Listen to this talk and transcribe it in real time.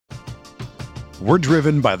We're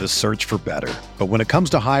driven by the search for better. But when it comes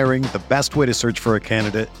to hiring, the best way to search for a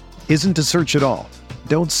candidate isn't to search at all.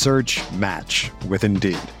 Don't search, match with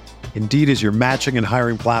Indeed. Indeed is your matching and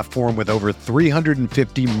hiring platform with over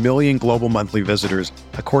 350 million global monthly visitors,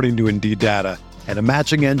 according to Indeed data, and a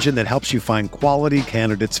matching engine that helps you find quality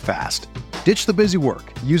candidates fast. Ditch the busy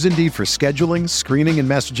work. Use Indeed for scheduling, screening, and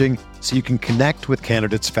messaging so you can connect with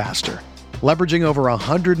candidates faster. Leveraging over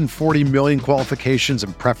 140 million qualifications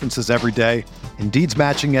and preferences every day, Indeed's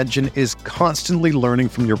matching engine is constantly learning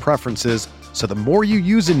from your preferences, so the more you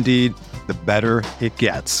use Indeed, the better it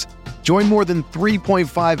gets. Join more than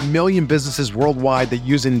 3.5 million businesses worldwide that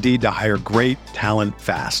use Indeed to hire great talent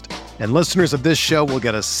fast. And listeners of this show will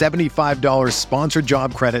get a $75 sponsored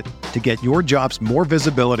job credit to get your jobs more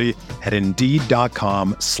visibility at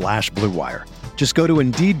Indeed.com/Blue Wire. Just go to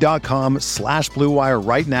Indeed.com/Blue Wire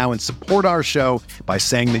right now and support our show by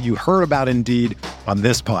saying that you heard about Indeed on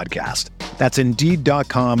this podcast. That's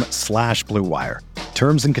Indeed.com/Blue Wire.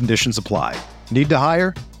 Terms and conditions apply. Need to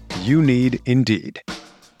hire? You need Indeed.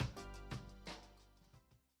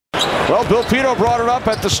 Well, Bill Pino brought it up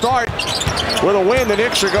at the start. With a win, the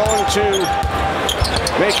Knicks are going to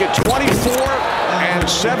make it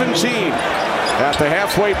 24-17 at the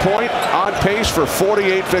halfway point, on pace for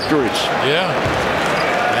 48 victories. Yeah,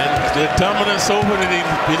 and the dominance over the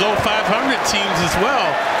below 500 teams as well,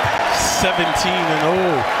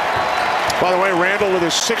 17-0. By the way, Randall with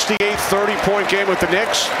his 68th 30-point game with the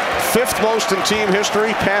Knicks, fifth most in team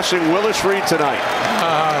history, passing Willis Reed tonight.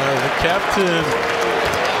 The captain.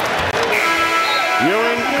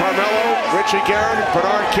 Ewing, Carmelo, Richie Guerin,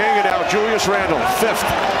 Bernard King, and now Julius Randle, fifth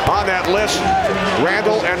on that list.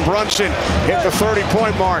 Randle and Brunson hit the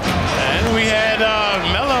 30-point mark. And we had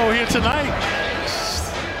Melo here tonight.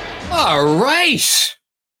 All right.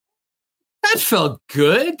 That felt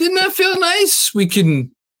good. Didn't that feel nice? We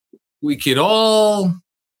can all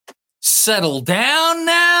settle down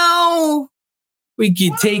now. We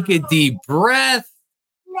can take a deep breath.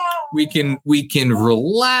 We can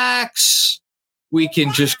relax. We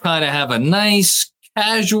can just kind of have a nice,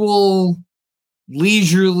 casual,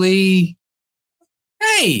 leisurely,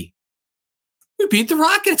 hey, we beat the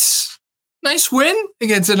Rockets. Nice win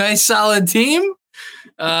against a nice, solid team.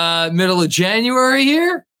 Middle of January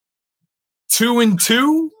here.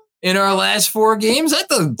 2-2 in our last 4 games. That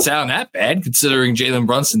doesn't sound that bad, considering Jalen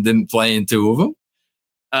Brunson didn't play in 2 of them.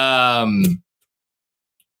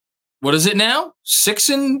 What is it now?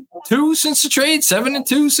 6-2 since the trade,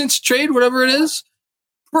 7-2 since the trade, whatever it is.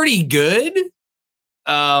 Pretty good.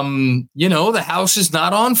 The house is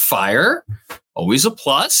not on fire. Always a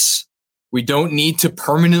plus. We don't need to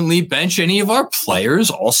permanently bench any of our players.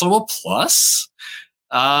 Also a plus.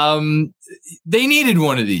 They needed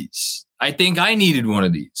one of these. I think I needed one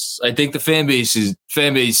of these. I think the fan base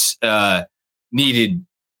needed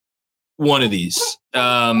one of these.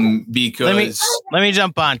 Because let me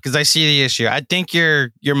jump on because I see the issue. I think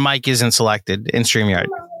your mic isn't selected in StreamYard.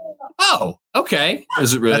 Oh, okay.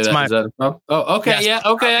 Is it really? Is that a problem? Oh, okay. Yes. Yeah.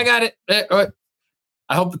 Okay. I got it.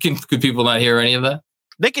 I hope could people not hear any of that?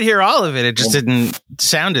 They could hear all of it. It just didn't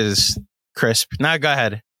sound as crisp. Now go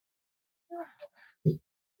ahead.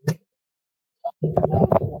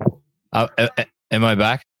 Am I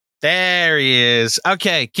back? There he is.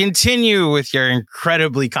 Okay, continue with your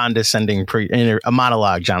incredibly condescending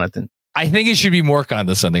monologue, Jonathan. I think it should be more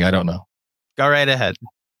condescending. I don't know. Go right ahead.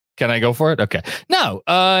 Can I go for it? Okay. No.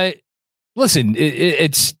 Listen,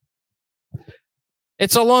 it's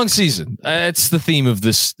a long season. It's the theme of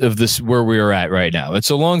this where we are at right now.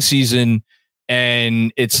 It's a long season,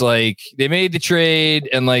 and it's like they made the trade,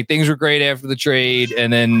 and like things were great after the trade,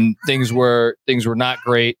 and then things were not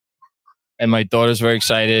great. And my daughter's very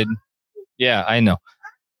excited. Yeah, I know.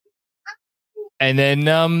 And then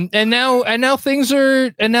and now things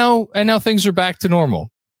are back to normal.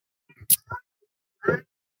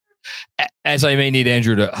 As I may need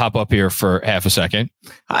Andrew to hop up here for half a second.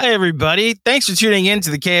 Hi, everybody. Thanks for tuning in to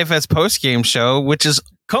the KFS postgame show, which is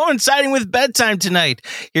coinciding with bedtime tonight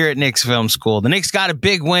here at Knicks Film School. The Knicks got a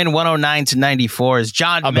big win, 109-94. As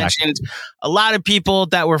John mentioned, a lot of people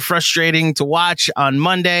that were frustrating to watch on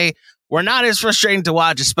Monday were not as frustrating to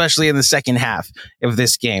watch, especially in the second half of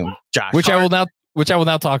this game. Josh, which I will now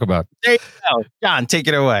talk about. There you go. John, take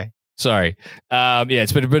it away. Sorry.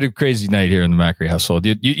 It's been a bit of a crazy night here in the Macri household.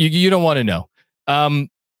 You don't want to know.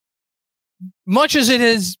 Much as it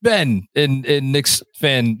has been in Knicks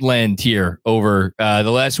fan land here over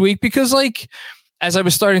the last week, because like, as I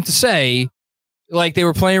was starting to say, like they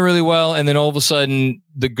were playing really well. And then all of a sudden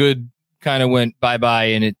the good kind of went bye-bye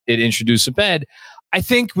and it introduced some bad. I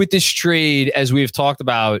think with this trade, as we've talked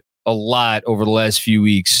about a lot over the last few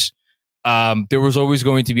weeks, There was always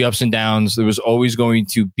going to be ups and downs. There was always going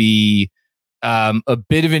to be a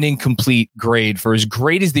bit of an incomplete grade for as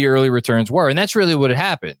great as the early returns were. And that's really what had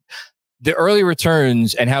happened. The early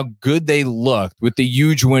returns and how good they looked with the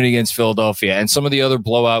huge win against Philadelphia and some of the other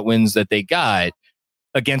blowout wins that they got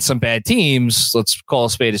against some bad teams, let's call a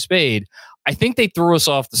spade, I think they threw us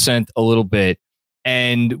off the scent a little bit.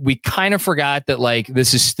 And we kind of forgot that, like,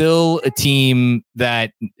 this is still a team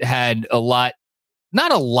that had a lot,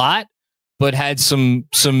 not a lot, but had some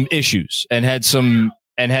issues and had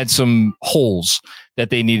some holes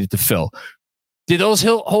that they needed to fill. Did those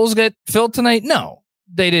holes get filled tonight? No,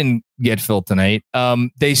 they didn't get filled tonight.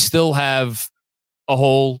 They still have a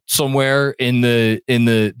hole somewhere in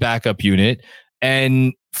the backup unit.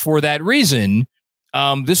 And for that reason,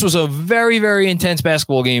 this was a very, very intense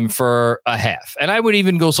basketball game for a half. And I would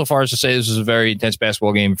even go so far as to say this was a very intense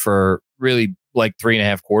basketball game for really like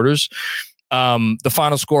 3.5 quarters. The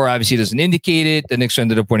final score obviously doesn't indicate it. The Knicks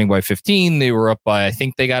ended up winning by 15. They were up by, I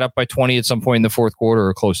think they got up by 20 at some point in the fourth quarter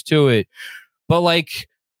or close to it. But like,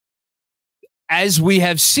 as we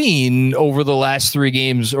have seen over the last 3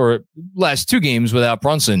 games or last 2 games without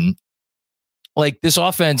Brunson, like, this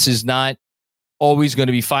offense is not always going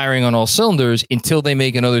to be firing on all cylinders until they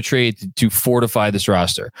make another trade to fortify this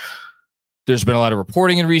roster. There's been a lot of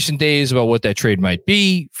reporting in recent days about what that trade might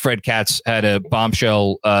be. Fred Katz had a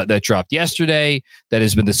bombshell that dropped yesterday that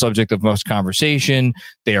has been the subject of most conversation.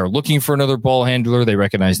 They are looking for another ball handler. They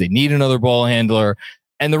recognize they need another ball handler.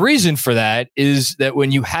 And the reason for that is that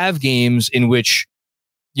when you have games in which,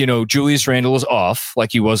 you know, Julius Randle is off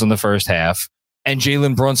like he was in the first half, and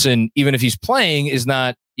Jalen Brunson, even if he's playing, is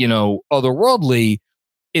not, you know, otherworldly,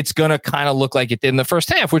 it's going to kind of look like it did in the first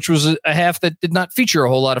half, which was a half that did not feature a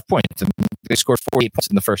whole lot of points. They scored 48 points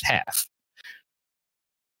in the first half.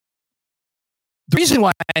 The reason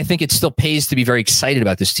why I think it still pays to be very excited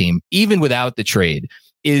about this team, even without the trade,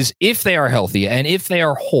 is if they are healthy and if they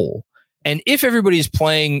are whole, and if everybody is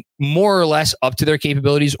playing more or less up to their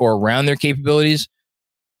capabilities or around their capabilities,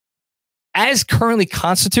 as currently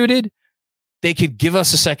constituted, they could give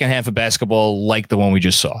us a second half of basketball like the one we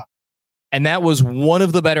just saw. And that was one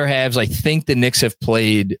of the better halves I think the Knicks have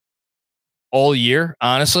played all year,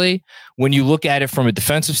 honestly. When you look at it from a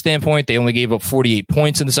defensive standpoint, they only gave up 48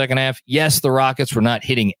 points in the second half. Yes, the Rockets were not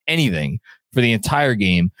hitting anything for the entire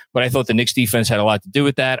game, but I thought the Knicks defense had a lot to do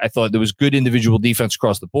with that. I thought there was good individual defense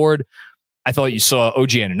across the board. I thought you saw OG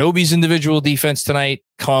Anunoby's individual defense tonight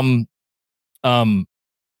come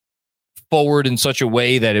forward in such a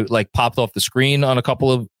way that it like popped off the screen on a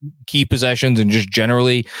couple of key possessions, and just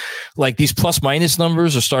generally like these plus minus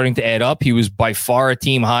numbers are starting to add up. He was by far a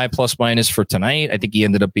team high plus minus for tonight. I think he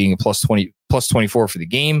ended up being a plus 24 for the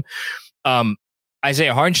game.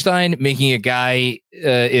 Isaiah Hartenstein making a guy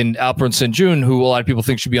in Alperen Sengun, who a lot of people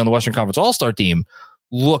think should be on the Western Conference All-Star team,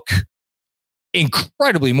 look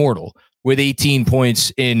incredibly mortal with 18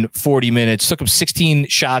 points in 40 minutes. Took him 16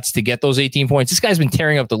 shots to get those 18 points. This guy's been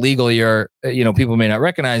tearing up the league all year. You know, people may not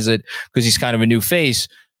recognize it because he's kind of a new face,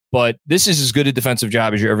 but this is as good a defensive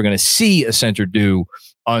job as you're ever going to see a center do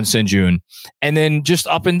on Sengun. And then just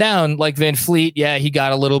up and down, like Van Fleet, yeah, he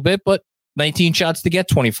got a little bit, but 19 shots to get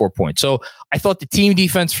 24 points. So I thought the team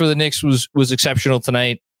defense for the Knicks was exceptional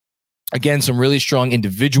tonight. Again, some really strong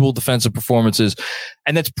individual defensive performances.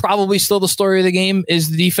 And that's probably still the story of the game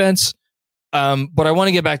is the defense. But I want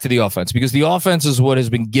to get back to the offense because the offense is what has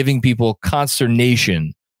been giving people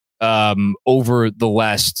consternation over the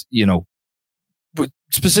last, you know,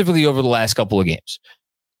 specifically over the last couple of games.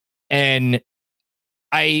 And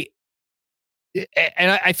I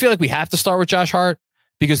feel like we have to start with Josh Hart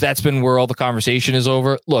because that's been where all the conversation is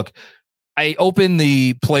over. Look, I opened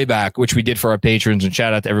the playback, which we did for our patrons, and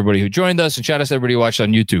shout out to everybody who joined us and shout out to everybody who watched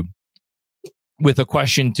on YouTube, with a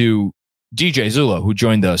question to DJ Zula, who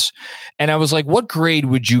joined us. And I was like, what grade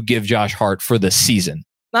would you give Josh Hart for the season?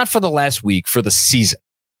 Not for the last week, for the season.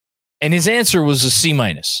 And his answer was a C-.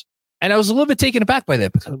 And I was a little bit taken aback by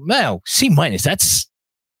that. Because, man, C-,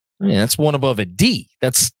 that's one above a D.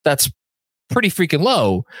 That's pretty freaking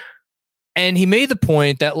low. And he made the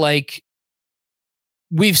point that, like,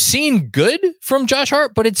 we've seen good from Josh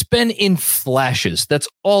Hart, but it's been in flashes. That's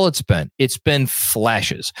all it's been. It's been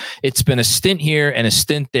flashes. It's been a stint here and a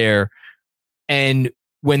stint there. And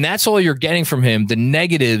when that's all you're getting from him, the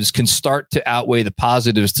negatives can start to outweigh the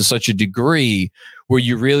positives to such a degree where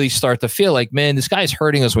you really start to feel like, man, this guy's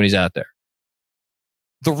hurting us when he's out there.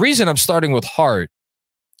 The reason I'm starting with Hart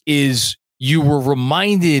is you were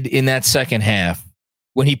reminded in that second half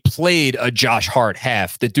when he played a Josh Hart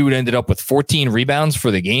half, the dude ended up with 14 rebounds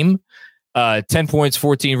for the game, 10 points,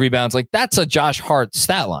 14 rebounds. Like, that's a Josh Hart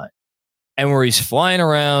stat line. and where he's flying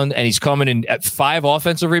around and he's coming in at 5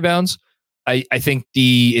 offensive rebounds. I think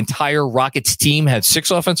the entire Rockets team had 6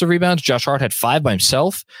 offensive rebounds. Josh Hart had 5 by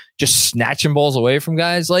himself, just snatching balls away from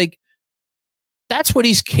guys. Like, that's what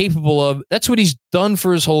he's capable of. That's what he's done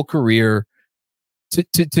for his whole career.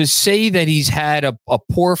 To say that he's had a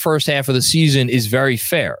poor first half of the season is very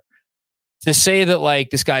fair. To say that, like,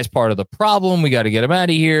 this guy's part of the problem, we got to get him out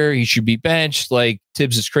of here, he should be benched, like,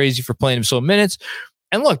 Tibbs is crazy for playing him so minutes.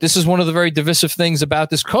 And look, this is one of the very divisive things about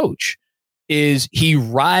this coach, is he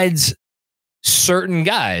rides certain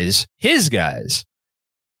guys, his guys,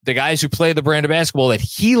 the guys who play the brand of basketball that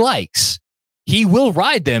he likes. He will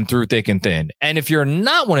ride them through thick and thin. And if you're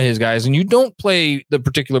not one of his guys and you don't play the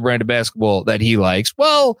particular brand of basketball that he likes,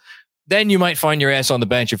 well, then you might find your ass on the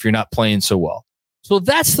bench if you're not playing so well. So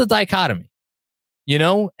that's the dichotomy, you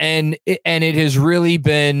know, and it has really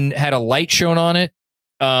had a light shown on it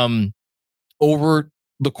over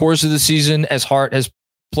the course of the season as Hart has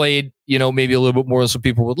played, you know, maybe a little bit more than some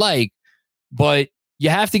people would like. But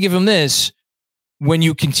you have to give him this. When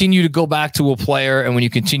you continue to go back to a player and when you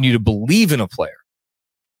continue to believe in a player,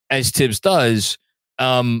 as Tibbs does,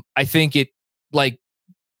 I think it, like,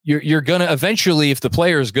 you're going to eventually, if the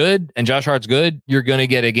player is good and Josh Hart's good, you're going to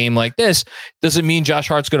get a game like this. Doesn't mean Josh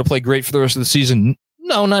Hart's going to play great for the rest of the season.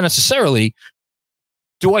 No, not necessarily.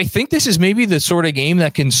 Do I think this is maybe the sort of game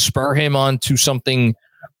that can spur him on to something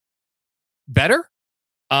better?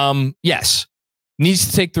 Yes. Needs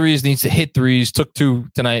to take threes, needs to hit threes, took 2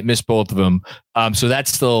 tonight, missed both of them. So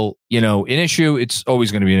that's still, you know, an issue. It's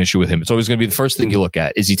always going to be an issue with him. It's always going to be the first thing you look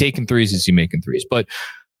at. Is he taking threes? Is he making threes? But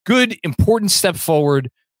good, important step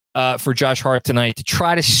forward for Josh Hart tonight to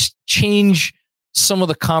try to change some of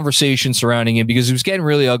the conversation surrounding him, because it was getting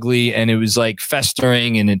really ugly and it was like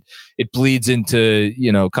festering, and it bleeds into,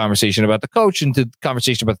 you know, conversation about the coach and to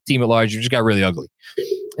conversation about the team at large. It just got really ugly.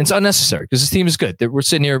 And it's unnecessary because this team is good. We're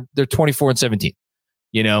sitting here, they're 24-17.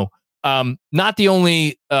 You know, not the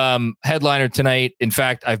only headliner tonight. In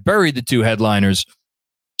fact, I've buried the 2 headliners.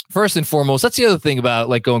 First and foremost, that's the other thing about,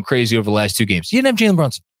 like, going crazy over the last 2 games. You didn't have Jalen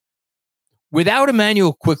Brunson. Without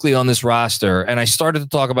Emmanuel quickly on this roster, and I started to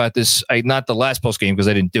talk about this, not the last post game because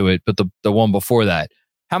I didn't do it, but the one before that.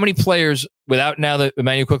 How many players, without, now that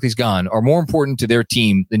Emmanuel quickly's gone, are more important to their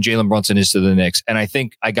team than Jalen Brunson is to the Knicks? And I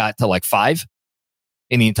think I got to like 5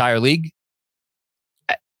 in the entire league.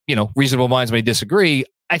 You know, reasonable minds may disagree.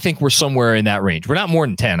 I think we're somewhere in that range. We're not more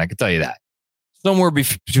than 10. I can tell you that. Somewhere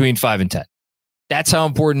between 5 and 10. That's how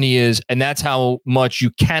important he is. And that's how much you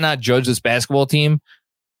cannot judge this basketball team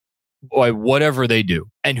by whatever they do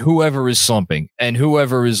and whoever is slumping and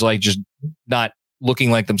whoever is, like, just not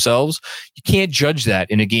looking like themselves. You can't judge that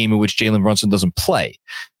in a game in which Jalen Brunson doesn't play.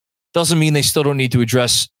 Doesn't mean they still don't need to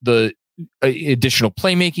address the additional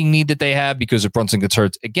playmaking need that they have, because if Brunson gets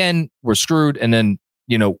hurt again, we're screwed. And then,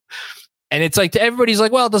 you know, and it's like, to everybody's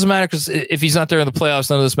like, well, it doesn't matter because if he's not there in the playoffs,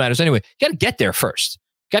 none of this matters anyway. You got to get there first.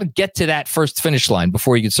 Got to get to that first finish line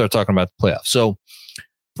before you can start talking about the playoffs. So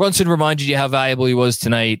Brunson reminded you how valuable he was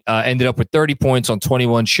tonight. Ended up with 30 points on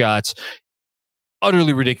 21 shots.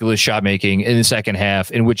 Utterly ridiculous shot making in the second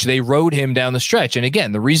half, in which they rode him down the stretch. And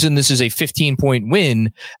again, the reason this is a 15-point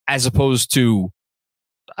win as opposed to,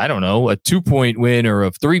 I don't know, a 2-point win or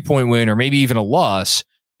a 3-point win or maybe even a loss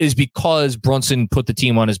is because Brunson put the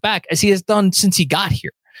team on his back, as he has done since he got here.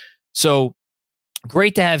 So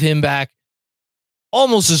great to have him back.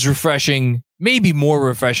 Almost as refreshing, maybe more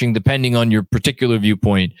refreshing, depending on your particular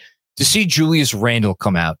viewpoint, to see Julius Randle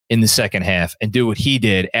come out in the second half and do what he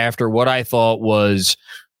did after what I thought was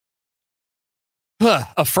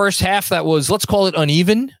a first half that was, let's call it,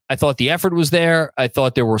 uneven. I thought the effort was there. I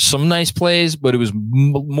thought there were some nice plays, but it was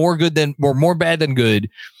more bad than good.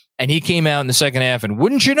 And he came out in the second half, and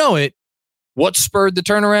wouldn't you know it, what spurred the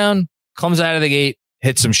turnaround? Comes out of the gate,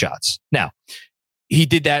 hits some shots. Now, he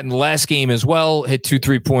did that in the last game as well, hit 2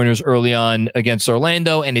 3-pointers early on against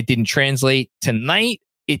Orlando, and it didn't translate. Tonight,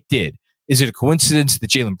 it did. Is it a coincidence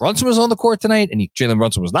that Jalen Brunson was on the court tonight and Jalen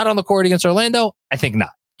Brunson was not on the court against Orlando? I think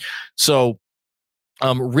not. So,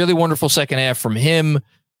 really wonderful second half from him.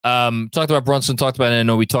 Talked about Brunson, talked about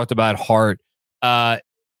Eno, we talked about Hart.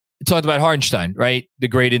 Talked about Hartenstein, right? The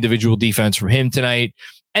great individual defense from him tonight.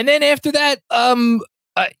 And then after that,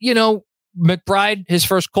 McBride, his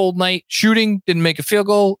first cold night shooting, didn't make a field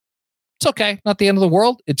goal. It's okay. Not the end of the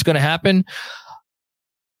world. It's going to happen.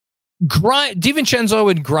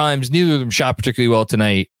 DiVincenzo and Grimes, neither of them shot particularly well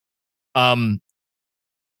tonight. I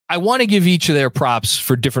want to give each of their props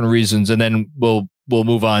for different reasons, and then we'll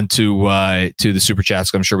move on to the super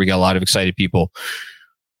chats. I'm sure we got a lot of excited people.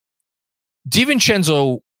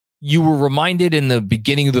 DiVincenzo, you were reminded in the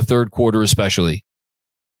beginning of the third quarter, especially,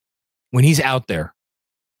 when he's out there.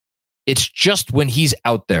 It's just when he's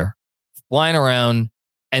out there flying around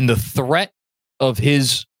and the threat of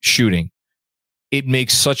his shooting, it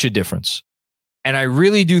makes such a difference. And I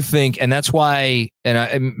really do think, and that's why,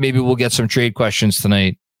 and maybe we'll get some trade questions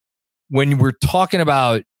tonight, when we're talking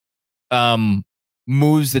about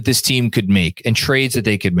moves that this team could make and trades that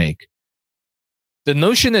they could make, the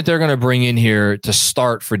notion that they're going to bring in here to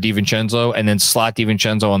start for DiVincenzo and then slot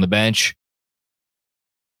DiVincenzo on the bench,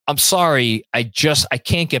 I'm sorry, I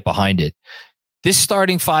can't get behind it. This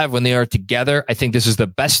starting five, when they are together, I think this is the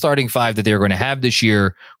best starting five that they're going to have this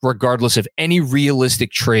year, regardless of any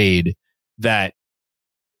realistic trade that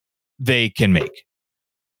they can make.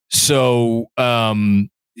 So, I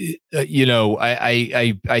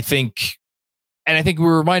think, and I think we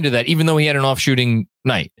were reminded that even though he had an off shooting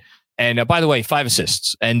night, and by the way, 5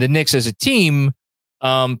 assists, and the Knicks as a team,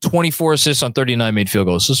 24 assists on 39 made field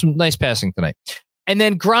goals. So some nice passing tonight. And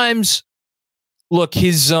then Grimes, look,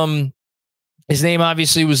 his name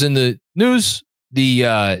obviously was in the news.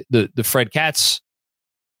 The Fred Katz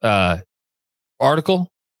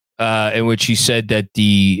article in which he said that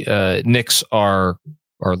the Knicks are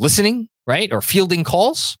listening, right, or fielding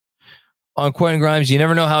calls on Quentin Grimes. You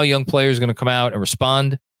never know how a young player is going to come out and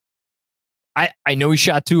respond. I know he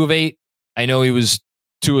shot 2 of 8. I know he was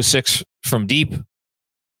 2 of 6 from deep.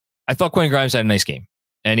 I thought Quentin Grimes had a nice game.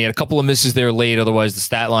 And he had a couple of misses there late. Otherwise, the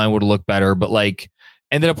stat line would have looked better. But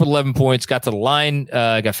ended up with 11 points, got to the line,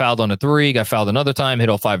 got fouled on a 3, got fouled another time, hit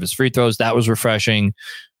all 5 of his free throws. That was refreshing.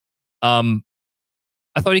 I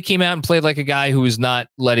thought he came out and played like a guy who was not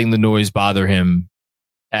letting the noise bother him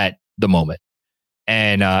at the moment.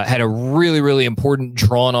 And had a really, really important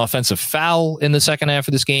drawn offensive foul in the second half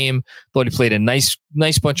of this game. Thought he played a nice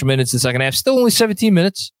bunch of minutes in the second half. Still only 17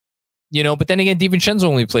 minutes. But then again, DiVincenzo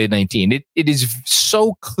only played 19. It is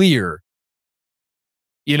so clear,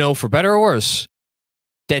 for better or worse,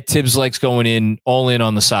 that Tibbs likes going all in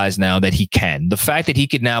on the size now that he can. The fact that he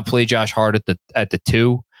could now play Josh Hart at the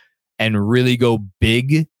 2 and really go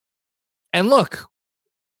big. And look,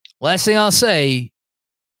 last thing I'll say,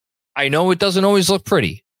 I know it doesn't always look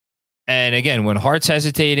pretty. And again, when Hart's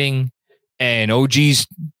hesitating and OG's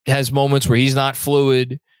has moments where he's not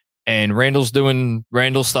fluid, and Randall's doing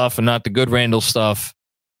Randall stuff and not the good Randall stuff,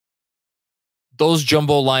 those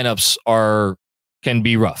jumbo lineups can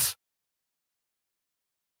be rough.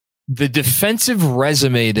 The defensive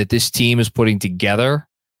resume that this team is putting together,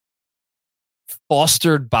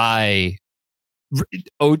 fostered by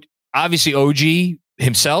obviously OG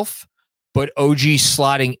himself, but OG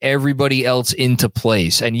slotting everybody else into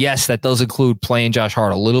place. And yes, that does include playing Josh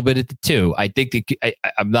Hart a little bit at the 2. I think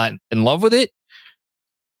I'm not in love with it.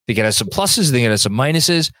 I think it has some pluses. I think it has some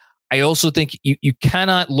minuses. I also think you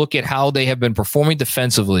cannot look at how they have been performing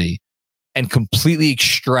defensively and completely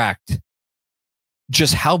extract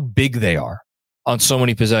just how big they are on so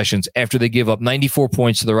many possessions after they give up 94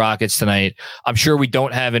 points to the Rockets tonight. I'm sure we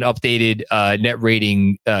don't have an updated net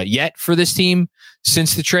rating yet for this team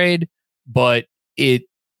since the trade, but they're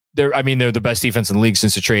the best defense in the league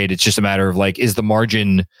since the trade. It's just a matter of is the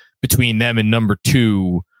margin between them and number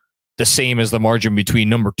 2 the same as the margin between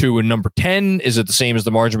number 2 and number 10? Is it the same as the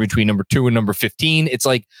margin between number 2 and number 15? It's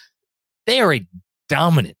they are a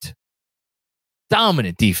dominant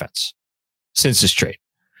defense since this trade.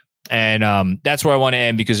 And that's where I want to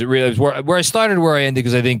end, because it really is where I started, where I ended,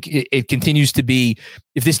 because I think it continues to be,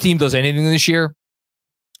 if this team does anything this year,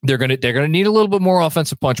 they're gonna need a little bit more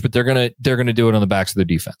offensive punch, but they're gonna do it on the backs of their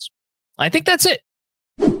defense. I think that's it.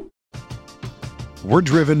 We're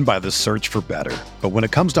driven by the search for better. But when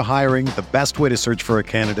it comes to hiring, the best way to search for a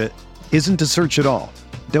candidate isn't to search at all.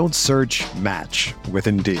 Don't search, match with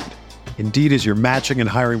Indeed. Indeed is your matching and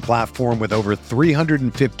hiring platform with over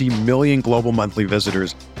 350 million global monthly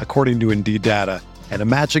visitors, according to Indeed data, and a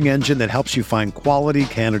matching engine that helps you find quality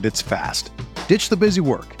candidates fast. Ditch the busy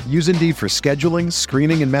work. Use Indeed for scheduling,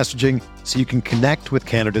 screening, and messaging so you can connect with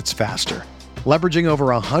candidates faster. Leveraging over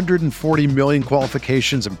 140 million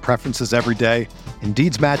qualifications and preferences every day,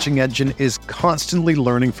 Indeed's matching engine is constantly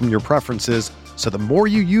learning from your preferences, so the more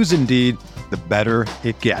you use Indeed, the better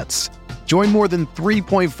it gets. Join more than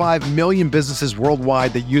 3.5 million businesses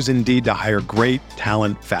worldwide that use Indeed to hire great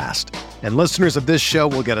talent fast. And listeners of this show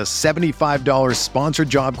will get a $75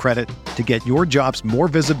 sponsored job credit to get your jobs more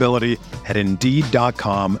visibility at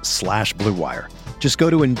Indeed.com/Blue Wire. Just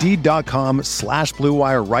go to Indeed.com/Blue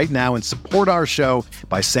Wire right now and support our show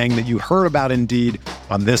by saying that you heard about Indeed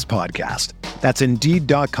on this podcast. That's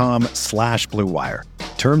Indeed.com/Blue Wire.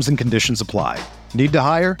 Terms and conditions apply. Need to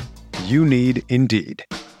hire? You need Indeed.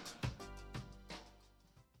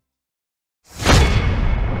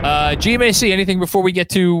 GMAC, anything before we get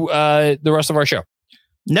to the rest of our show?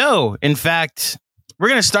 No. In fact, we're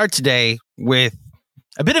going to start today with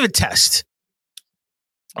a bit of a test.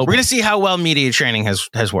 We're going to see how well media training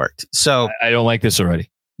has worked. So I don't like this already.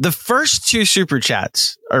 The first two super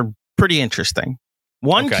chats are pretty interesting.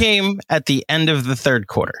 One came at the end of the third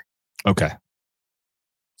quarter. Okay.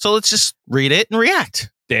 So let's just read it and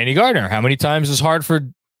react. Danny Gardner, how many times is hard for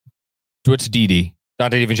what's DD?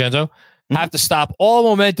 Dante DiVincenzo? Have to stop all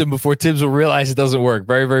momentum before Tibbs will realize it doesn't work.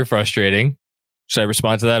 Very, very frustrating. Should I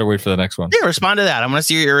respond to that or wait for the next one? Yeah, respond to that. I'm going to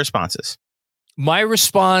see your responses. My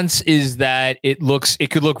response is that it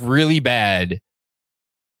could look really bad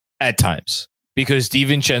at times because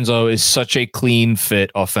DiVincenzo is such a clean fit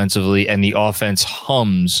offensively and the offense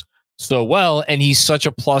hums so well. And he's such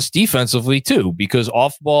a plus defensively too, because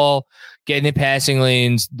off ball, getting in passing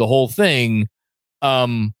lanes, the whole thing.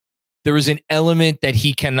 There is an element that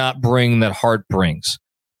he cannot bring that Hart brings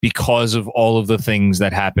because of all of the things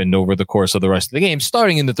that happened over the course of the rest of the game,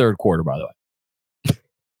 starting in the third quarter, by the way.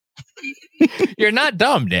 You're not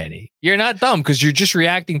dumb, Danny. You're not dumb because you're just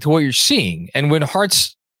reacting to what you're seeing. And when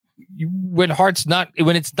it's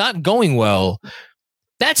not going well,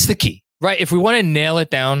 that's the key, right? If we want to nail it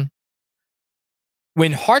down,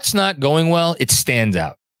 when Hart's not going well, it stands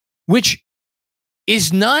out, which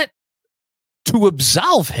is not to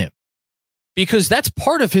absolve him, because that's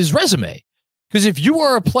part of his resume. Because if you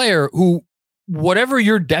are a player who, whatever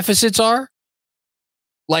your deficits are,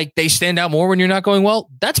 like they stand out more when you're not going well,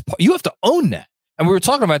 you have to own that. And we were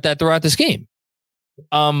talking about that throughout this game.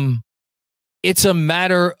 It's a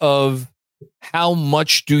matter of how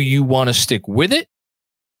much do you want to stick with it,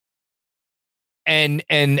 and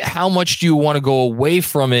how much do you want to go away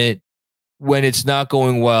from it when it's not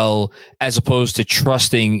going well, as opposed to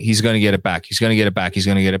trusting he's going to get it back. He's going to get it back. He's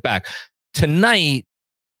going to get it back. Tonight,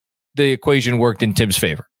 the equation worked in Tim's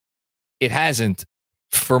favor. It hasn't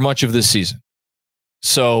for much of this season.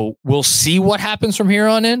 So we'll see what happens from here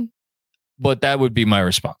on in, but that would be my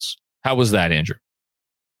response. How was that, Andrew?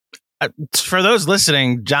 For those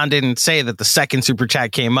listening, John didn't say that the second super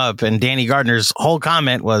chat came up and Danny Gardner's whole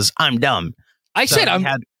comment was, I'm dumb. I said I'm...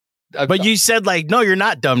 But you said, like, no, you're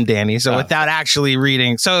not dumb, Danny. So without actually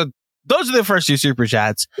reading. So those are the first two super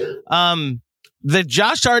chats. The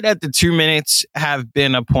Josh Hart at the 2 minutes have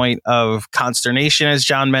been a point of consternation, as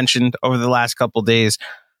John mentioned, over the last couple days.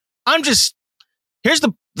 Here's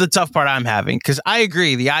the tough part I'm having, because I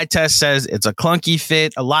agree. The eye test says it's a clunky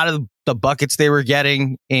fit. A lot of the buckets they were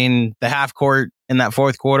getting in the half court in that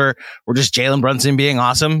fourth quarter were just Jalen Brunson being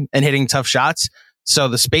awesome and hitting tough shots. So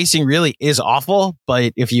the spacing really is awful,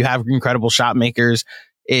 but if you have incredible shot makers,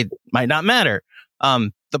 it might not matter.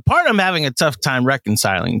 The part I'm having a tough time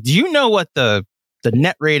reconciling, do you know what the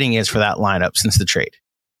net rating is for that lineup since the trade?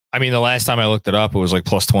 I mean, the last time I looked it up, it was like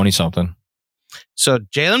plus 20 something. So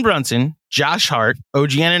Jalen Brunson, Josh Hart,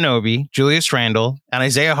 OG Anunoby, Julius Randle, and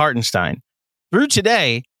Isaiah Hartenstein through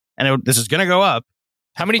today, and this is going to go up.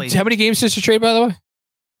 How many games since the trade, by the way?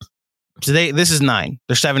 Today, this is 9.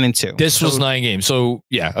 They're 7-2. This was 9 games. So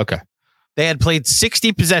yeah, okay. They had played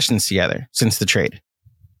 60 possessions together since the trade.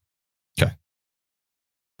 Okay.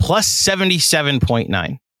 Plus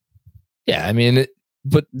 77.9. Yeah, I mean,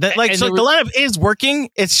 the lineup is working.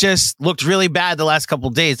 It's just looked really bad the last couple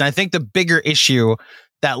of days. And I think the bigger issue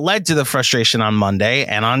that led to the frustration on Monday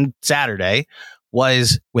and on Saturday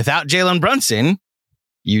was without Jalen Brunson,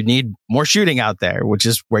 you need more shooting out there, which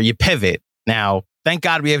is where you pivot. Now, thank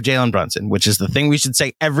God we have Jalen Brunson, which is the thing we should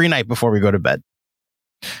say every night before we go to bed.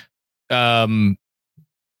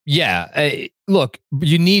 Look,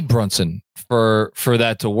 you need Brunson for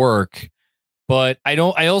that to work. But I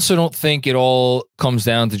also don't think it all comes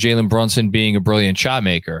down to Jalen Brunson being a brilliant shot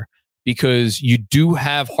maker, because you do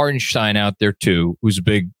have Hartenstein out there too, who's a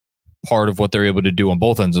big part of what they're able to do on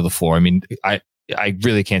both ends of the floor. I mean, I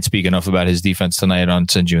really can't speak enough about his defense tonight on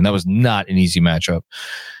St. June. That was not an easy matchup.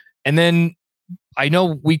 And then I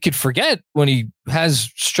know we could forget when he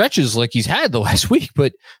has stretches like he's had the last week,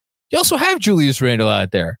 but you also have Julius Randle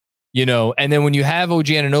out there. And then when you have OG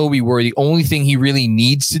Anunoby, where the only thing he really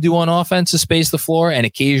needs to do on offense is space the floor and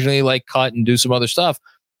occasionally like cut and do some other stuff,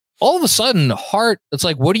 all of a sudden Hart, it's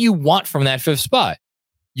like, what do you want from that fifth spot?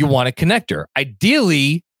 You want a connector.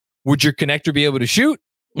 Ideally, would your connector be able to shoot?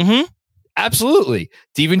 Mm-hmm. Absolutely.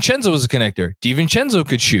 DiVincenzo was a connector. DiVincenzo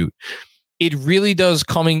could shoot. It really does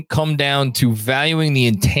come down to valuing the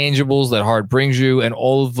intangibles that Hart brings you and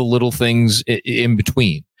all of the little things in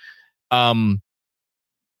between.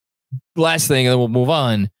 Last thing, and then we'll move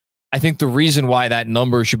on. I think the reason why that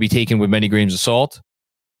number should be taken with many grains of salt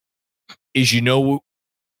is,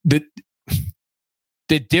 that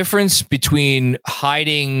the difference between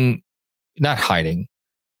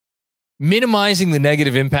minimizing the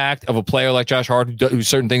negative impact of a player like Josh Hart, who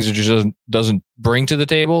certain things it just doesn't bring to the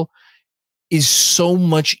table, is so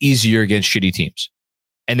much easier against shitty teams.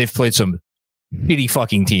 And they've played some shitty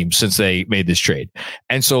fucking teams since they made this trade.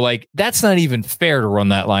 And so, like, that's not even fair to run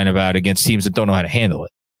that line about against teams that don't know how to handle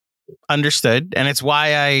it. Understood. And it's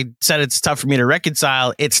why I said it's tough for me to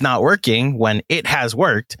reconcile it's not working when it has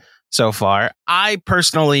worked so far. I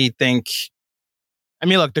personally think, I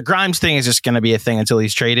mean, look, the Grimes thing is just going to be a thing until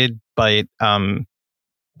he's traded. But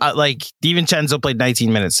like DiVincenzo played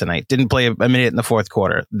 19 minutes tonight, didn't play a minute in the fourth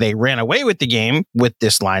quarter. They ran away with the game with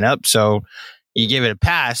this lineup. So you give it a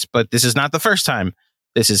pass, but this is not the first time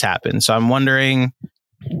this has happened. So I'm wondering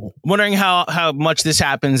how much this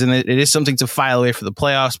happens, and it is something to file away for the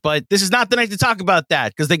playoffs. But this is not the night to talk about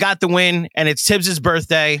that because they got the win, and it's Tibbs'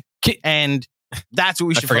 birthday, and that's what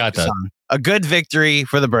we should focus on. A good victory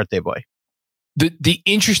for the birthday boy. The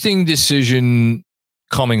interesting decision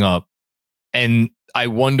coming up, and I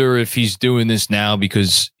wonder if he's doing this now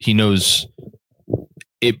because he knows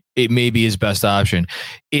it may be his best option.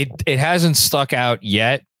 It hasn't stuck out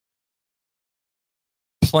yet.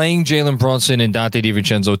 Playing Jalen Brunson and Dante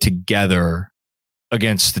DiVincenzo together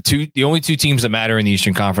against the only two teams that matter in the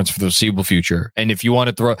Eastern Conference for the foreseeable future. And if you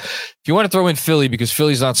want to throw in Philly, because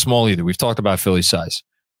Philly's not small either. We've talked about Philly's size.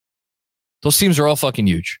 Those teams are all fucking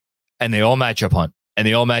huge, and they all match up hunt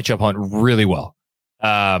really well.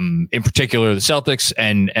 In particular, the Celtics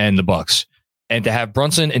and the Bucks. And to have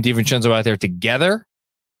Brunson and DiVincenzo out there together,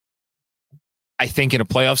 I think in a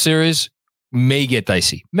playoff series may get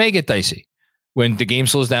dicey. When the game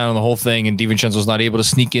slows down on the whole thing and DiVincenzo's not able to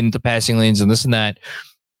sneak into passing lanes and this and that.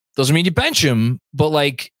 Doesn't mean you bench him, but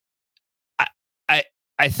like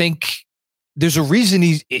I think there's a reason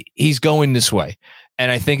he's going this way.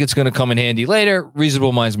 And I think it's going to come in handy later.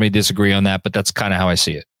 Reasonable minds may disagree on that, but that's kind of how I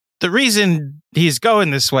see it. The reason he's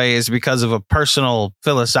going this way is because of a personal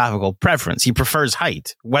philosophical preference. He prefers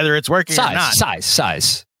height, whether it's working or not.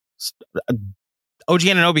 Size. OG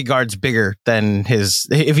Anunoby guard's bigger than his.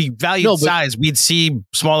 If he valued size, we'd see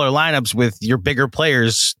smaller lineups with your bigger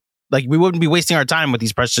players. Like, we wouldn't be wasting our time with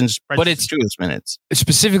these precious minutes.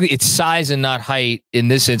 Specifically, it's size and not height. In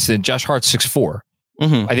this instance, Josh Hart's 6'4".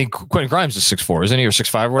 Mm-hmm. I think Quentin Grimes is 6'4", isn't he, or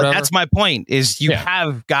 6'5", or whatever? That's my point. Is you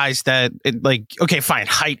have guys that okay, fine.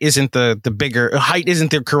 Height isn't the bigger. Height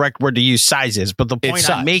isn't the correct word to use. Size is, but the point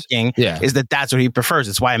I'm making is that's what he prefers.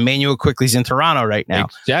 It's why Emmanuel Quickley's in Toronto right now.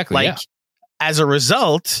 Exactly. As a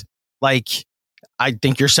result, I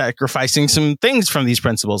think you're sacrificing some things from these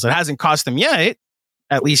principles. It hasn't cost them yet,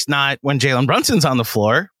 at least not when Jalen Brunson's on the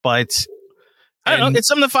floor, but I don't know. It's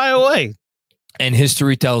something to file away. And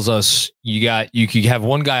history tells us you could have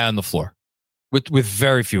one guy on the floor with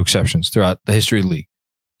very few exceptions throughout the history of the league.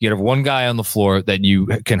 You have one guy on the floor that you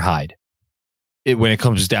can hide when it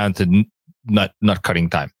comes down to nut cutting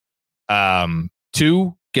time.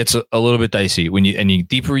 Two gets a little bit dicey when you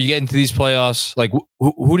deeper you get into these playoffs. Like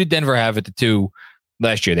who did Denver have at the 2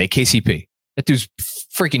 last year? They had KCP. That dude's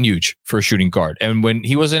freaking huge for a shooting guard. And when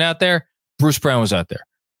he wasn't out there, Bruce Brown was out there.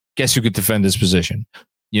 Guess who could defend his position?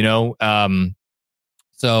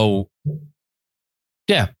 So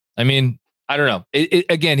yeah, I mean, I don't know.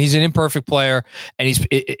 Again, he's an imperfect player, and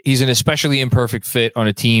he's an especially imperfect fit on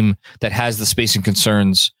a team that has the spacing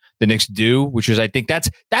concerns the Knicks do, which is, I think that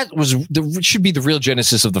should be the real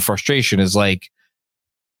genesis of the frustration. Is like,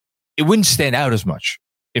 it wouldn't stand out as much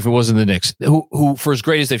if it wasn't the Knicks, who for as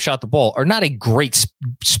great as they've shot the ball, are not a great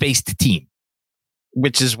spaced team.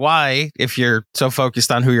 Which is why, if you're so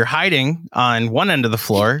focused on who you're hiding on one end of the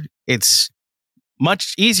floor, it's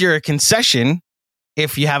much easier a concession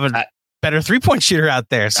if you have a better 3-point shooter out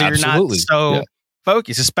there. So Absolutely. You're not so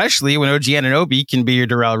focused, especially when OG Anunoby can be your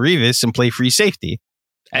Darrell Revis and play free safety.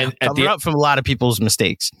 And cover up from a lot of people's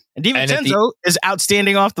mistakes. And DiVincenzo is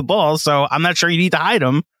outstanding off the ball, so I'm not sure you need to hide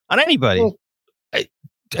him on anybody. Well,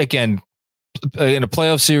 again, in a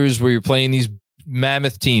playoff series where you're playing these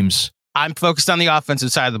mammoth teams, I'm focused on the offensive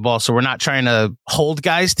side of the ball, so we're not trying to hold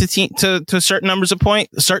guys to a certain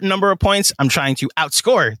number of points. I'm trying to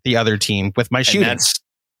outscore the other team with my shooting.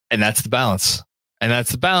 And that's the balance. And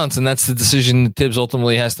that's the decision that Tibbs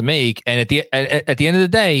ultimately has to make. And at the end of the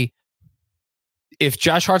day, if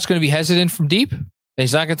Josh Hart's going to be hesitant from deep, and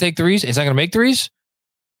he's not going to take threes, he's not going to make threes,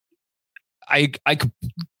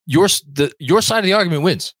 your side of the argument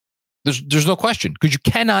wins. There's no question, because you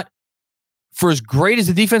cannot, for as great as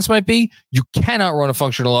the defense might be, you cannot run a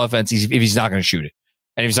functional offense if he's not going to shoot it,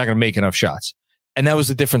 and if he's not going to make enough shots. And that was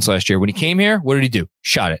the difference last year. When he came here, what did he do?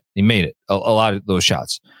 Shot it. He made it. A lot of those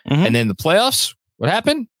shots. Mm-hmm. And then the playoffs, what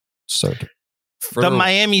happened? The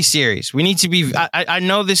Miami series. We need to be. I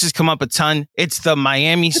know this has come up a ton. It's the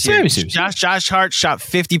Miami series. Josh Hart shot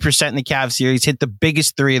 50% in the Cavs series, hit the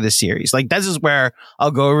biggest three of the series. Like, this is where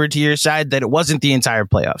I'll go over to your side that it wasn't the entire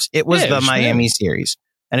playoffs. It was the Miami series.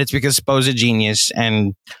 And it's because Spo's a genius.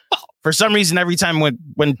 And for some reason, every time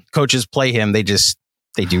when coaches play him, they do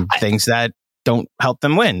things that don't help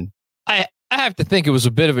them win. I have to think it was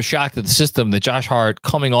a bit of a shock to the system that Josh Hart,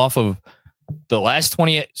 coming off of the last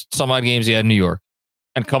 20 some odd games he had in New York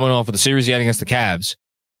and coming off of the series he had against the Cavs.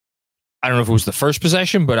 I don't know if it was the first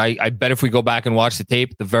possession, but I bet if we go back and watch the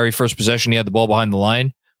tape, the very first possession he had the ball behind the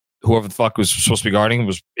line, whoever the fuck was supposed to be guarding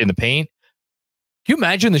was in the paint. Can you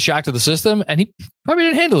imagine the shock to the system? And he probably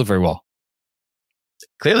didn't handle it very well.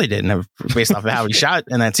 Clearly didn't, based off of how he shot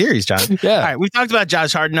in that series, John. Yeah. All right, we've talked about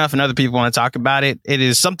Josh Hart enough, and other people want to talk about it. It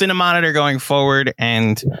is something to monitor going forward,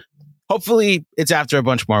 and hopefully it's after a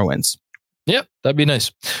bunch more wins. Yep, that'd be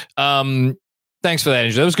nice. Thanks for that,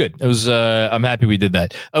 Andrew. That was good. It was. I'm happy we did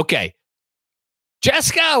that. Okay,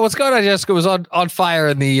 Jessica, what's going on? Jessica was on fire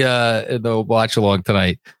in the watch along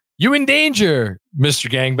tonight. You in danger, Mr.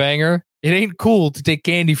 Gangbanger. It ain't cool to take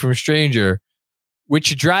candy from a stranger. With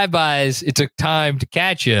your drive-bys, it took time to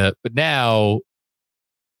catch you, but now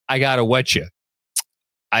I gotta wet you.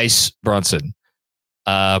 Ice Brunson.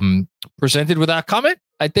 Presented without comment.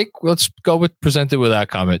 I think let's go with presented without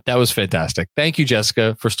comment. That was fantastic. Thank you,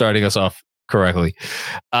 Jessica, for starting us off correctly.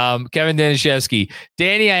 Kevin Danishevsky.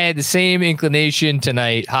 Danny, I had the same inclination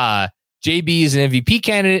tonight. JB is an MVP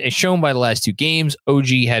candidate as shown by the last two games. OG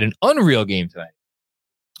had an unreal game tonight.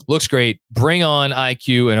 Looks great. Bring on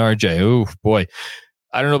IQ and RJ. Oh, boy.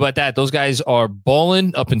 I don't know about that. Those guys are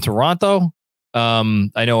balling up in Toronto. I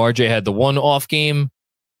know RJ had the one off game.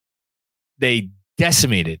 They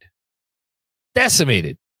decimated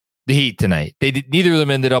the Heat tonight. Neither of them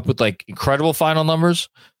ended up with like incredible final numbers.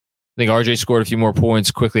 I think RJ scored a few more points,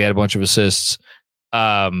 quickly had a bunch of assists.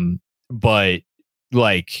 But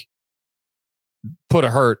like put a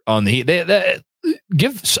hurt on the Heat. And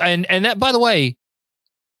that, by the way,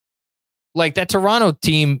 like that Toronto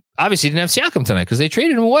team obviously didn't have Siakam tonight because they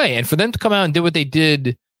traded him away. And for them to come out and do what they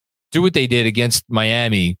did against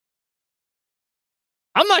Miami,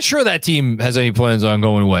 I'm not sure that team has any plans on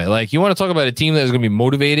going away. Like, you want to talk about a team that is going to be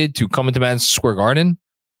motivated to come into Madison Square Garden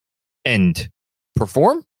and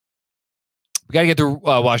perform? We got to get through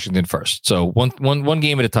Washington first. So one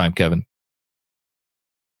game at a time, Kevin.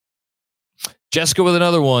 Jessica with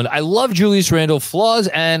another one. I love Julius Randle, flaws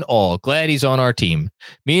and all. Glad he's on our team.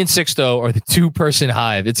 Me and Sixto are the 2-person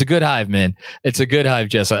hive. It's a good hive, man. It's a good hive,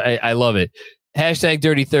 Jess. I love it. Hashtag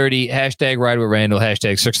Dirty 30. Hashtag Ride with Randle.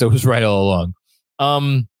 Hashtag Sixto was right all along.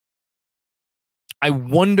 I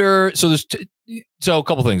wonder. So a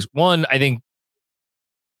couple things. One, I think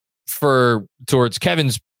towards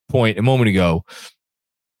Kevin's point a moment ago,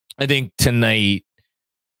 I think tonight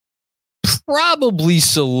probably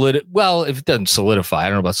well, if it doesn't solidify, I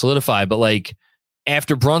don't know about solidify, but like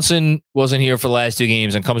after Brunson wasn't here for the last two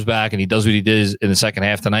games and comes back and he does what he did in the second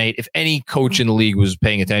half tonight, if any coach in the league was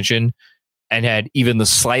paying attention and had even the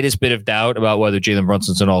slightest bit of doubt about whether Jalen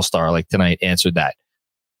Brunson's an all-star, like tonight answered that.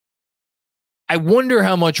 I wonder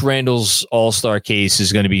how much Randall's all-star case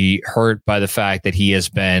is going to be hurt by the fact that he has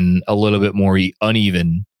been a little bit more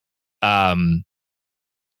uneven.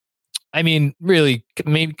 I mean, really,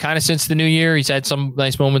 maybe kind of since the new year, he's had some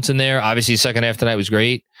nice moments in there. Obviously, second half tonight was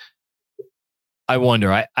great. I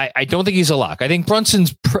wonder. I don't think he's a lock. I think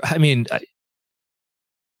Brunson's. I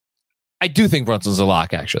do think Brunson's a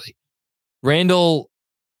lock, actually. Randall,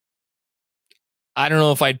 I don't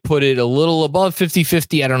know if I'd put it a little above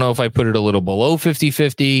 50-50. I don't know if I put it a little below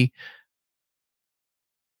 50-50.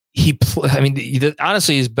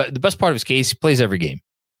 Honestly, the best part of his case, he plays every game.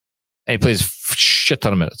 And he plays a shit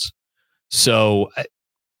ton of minutes. So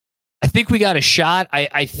I think we got a shot.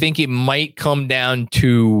 I think it might come down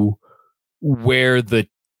to where the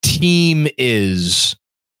team is,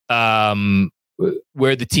 going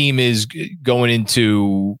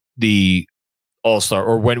into the All-Star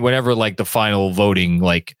or whenever like the final voting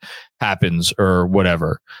like happens or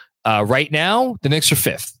whatever. Right now, the Knicks are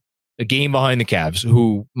 5th, a game behind the Cavs,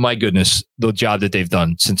 who, my goodness, the job that they've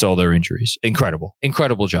done since all their injuries. Incredible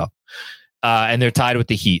job. And they're tied with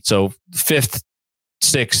the Heat. So 5th,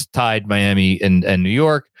 6th tied Miami and New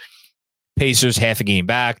York. Pacers half a game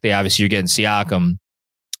back. They obviously are getting Siakam.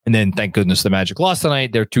 And then thank goodness the Magic lost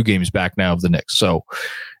tonight. They're 2 games back now of the Knicks. So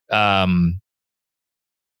I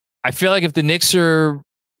feel like if the Knicks are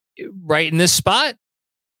right in this spot,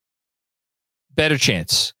 better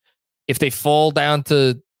chance. If they fall down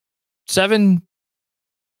to 7,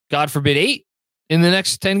 God forbid 8, in the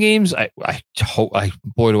next 10 games? I hope.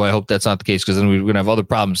 Boy, do I hope that's not the case, because then we're going to have other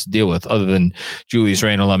problems to deal with other than Julius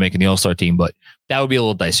Randle not making the All-Star team. But that would be a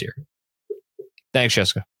little dicier. Thanks,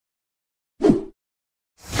 Jessica.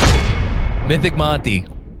 Mythic Monty.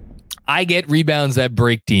 I get rebounds that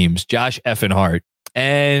break teams. Josh effing Hart.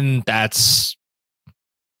 And that's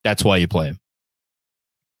why you play him.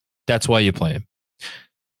 That's why you play him.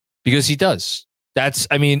 Because he does.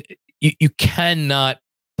 You cannot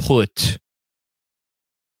put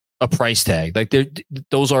a price tag. Like,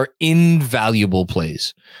 those are invaluable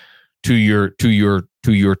plays to your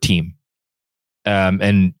team.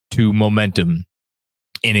 And to momentum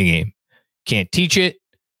in a game. Can't teach it.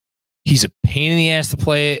 He's a pain in the ass to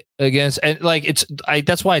play against. And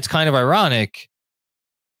that's why it's kind of ironic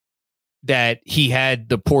that he had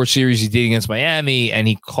the poor series he did against Miami, and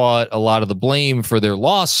he caught a lot of the blame for their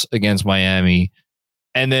loss against Miami.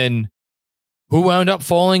 And then who wound up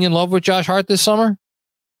falling in love with Josh Hart this summer?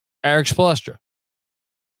 Eric Spoelstra.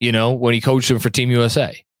 When he coached him for Team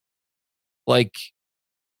USA. Like,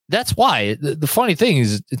 that's why. The funny thing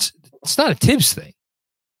is, it's not a Tibbs thing.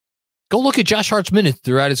 Go look at Josh Hart's minutes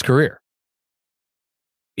throughout his career.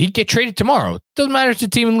 He'd get traded tomorrow. Doesn't matter if it's a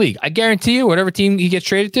team in the league. I guarantee you, whatever team he gets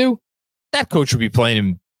traded to, that coach would be playing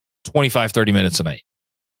him 25, 30 minutes a night.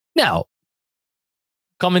 Now,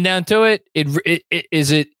 coming down to it,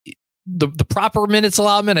 is it the proper minutes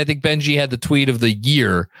allotment? I think Benji had the tweet of the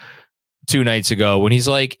year 2 nights ago when he's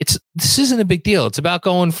like, this isn't a big deal. It's about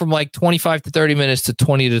going from like 25 to 30 minutes to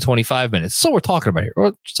 20 to 25 minutes. That's what we're talking about here.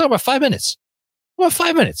 We're talking about 5 minutes. What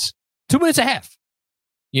 5 minutes? 2 minutes and a half.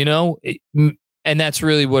 And that's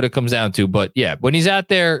really what it comes down to. But yeah, when he's out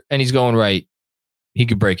there and he's going right, he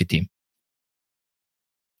could break a team.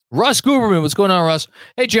 Russ Guberman, what's going on, Russ?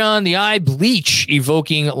 Hey, John, the eye bleach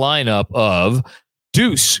evoking lineup of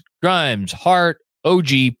Deuce, Grimes, Hart, OG,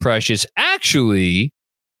 Precious actually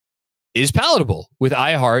is palatable with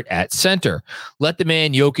Hart at center. Let the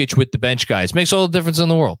man Jokic with the bench guys. Makes all the difference in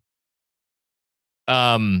the world.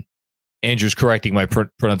 Andrew's correcting my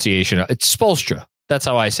pronunciation. It's Spoelstra. That's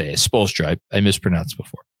how I say it. Spoelstra. I mispronounced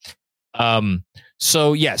before.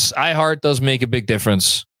 So yes, Hart does make a big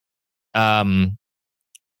difference.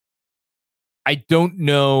 I don't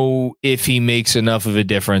know if he makes enough of a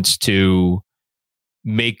difference to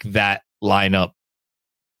make that lineup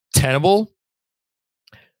tenable.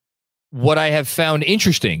 What I have found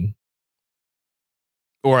interesting,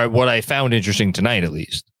 or what I found interesting tonight at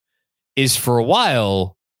least, is for a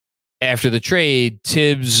while after the trade,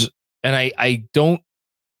 Tibbs, and I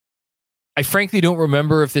frankly don't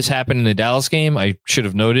remember if this happened in the Dallas game. I should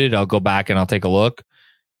have noted. I'll go back and I'll take a look.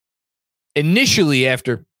 Initially,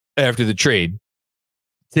 after the trade,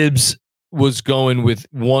 Tibbs was going with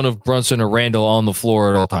one of Brunson or Randall on the floor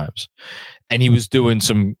at all times. And he was doing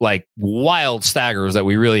some like wild staggers that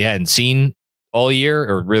we really hadn't seen all year,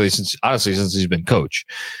 or really since he's been coach,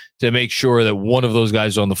 to make sure that one of those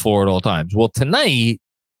guys is on the floor at all times. Well, tonight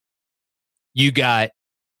you got,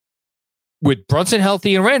 with Brunson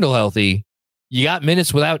healthy and Randall healthy, you got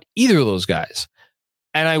minutes without either of those guys.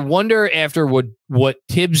 And I wonder, after what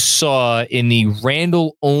Tibbs saw in the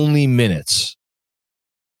Randall only minutes,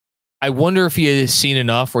 I wonder if he has seen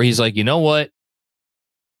enough where he's like, you know what?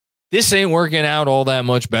 This ain't working out all that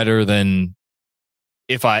much better than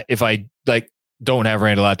if I like don't have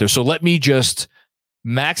Randall out there. So let me just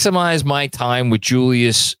maximize my time with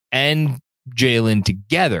Julius and Jalen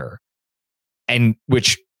together, and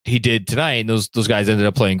which he did tonight. And those guys ended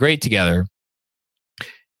up playing great together.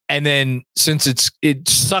 And then, since it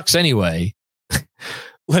sucks anyway,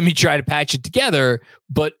 let me try to patch it together.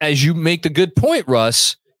 But as you make the good point,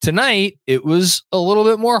 Russ, tonight it was a little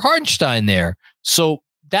bit more Hartenstein there. So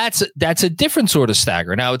that's a different sort of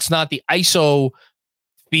stagger. Now, it's not the ISO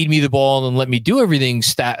feed me the ball and let me do everything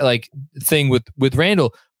thing with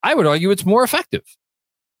Randall. I would argue it's more effective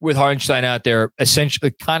with Hartenstein out there,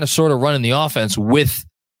 essentially kind of sort of running the offense with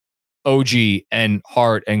OG and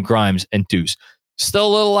Hart and Grimes and Deuce. Still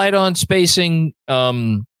a little light on spacing.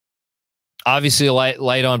 Obviously a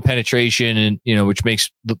light on penetration, and which makes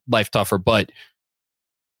the life tougher, but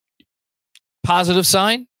positive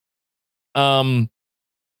sign.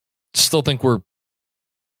 Still think there's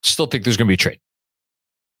going to be a trade.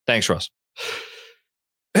 Thanks, Russ.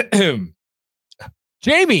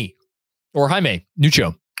 Jamie or Jaime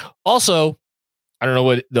Nucho. Also, I don't know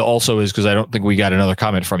what the also is, because I don't think we got another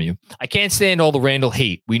comment from you. I can't stand all the Randall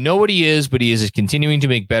hate. We know what he is, but he is continuing to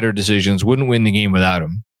make better decisions. Wouldn't win the game without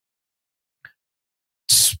him.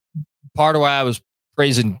 It's part of why I was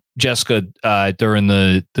praising Jessica during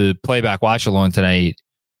the playback watch along tonight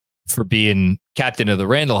for being captain of the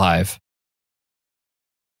Randall Hive.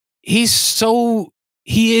 he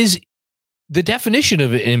is the definition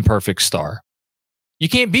of an imperfect star. You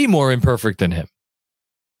can't be more imperfect than him.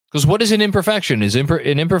 Because what is an imperfection?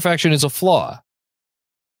 An imperfection is a flaw.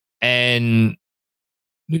 And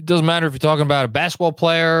it doesn't matter if you're talking about a basketball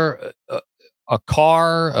player, a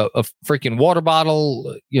car, a freaking water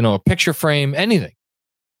bottle, a picture frame, anything.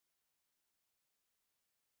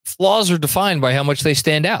 Flaws are defined by how much they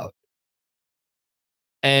stand out.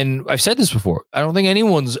 And I've said this before. I don't think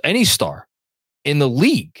any star in the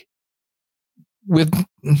league, with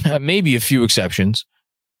maybe a few exceptions,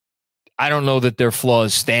 I don't know that their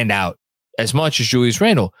flaws stand out as much as Julius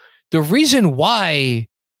Randle. The reason why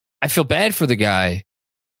I feel bad for the guy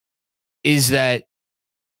is that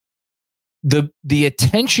the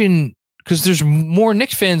attention, because there's more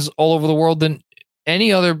Knicks fans all over the world than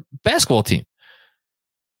any other basketball team.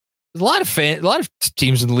 There's a lot of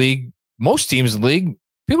teams in the league, most teams in the league,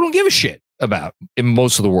 people don't give a shit about in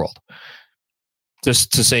most of the world.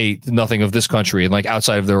 Just to say nothing of this country and like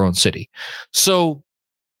outside of their own city. So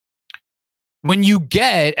when you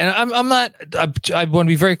get, and I want to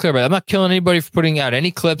be very clear about it. I'm not killing anybody for putting out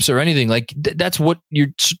any clips or anything. Like that's what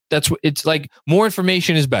it's like. More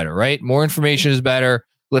information is better, right? More information is better.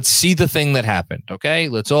 Let's see the thing that happened. Okay.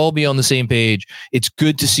 Let's all be on the same page. It's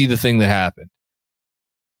good to see the thing that happened.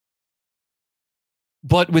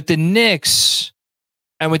 But with the Knicks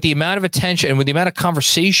and with the amount of attention and with the amount of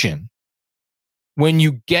conversation, when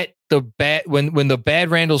you get the bad, when the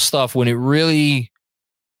bad Randle stuff, when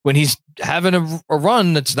he's having a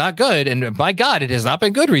run that's not good, and my God, it has not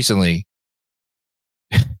been good recently.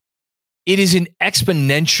 It is an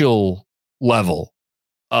exponential level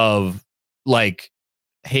of like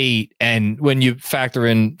hate. And when you factor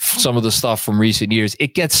in some of the stuff from recent years,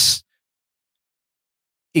 it gets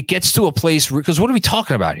to a place, because what are we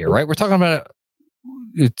talking about here, right? We're talking about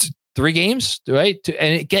it's 3 games, right?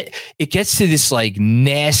 And it gets to this like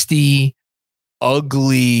nasty,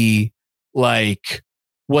 ugly, like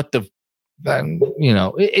what the,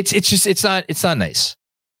 it's not nice.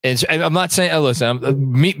 And I'm not saying,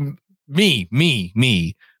 listen,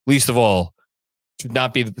 me, least of all, should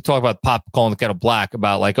not be talk about pop calling the kettle black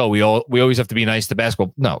about like, oh, we always have to be nice to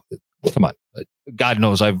basketball. No, come on. God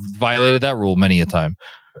knows I've violated that rule many a time.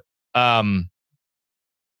 And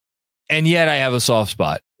yet I have a soft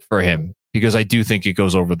spot for him because I do think it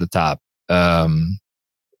goes over the top.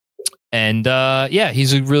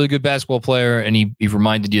 He's a really good basketball player, and he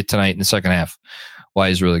reminded you tonight in the second half why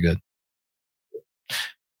he's really good.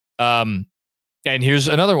 And here's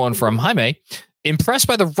another one from Jaime. Impressed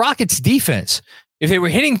by the Rockets' defense. If they were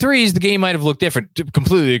hitting threes, the game might have looked different.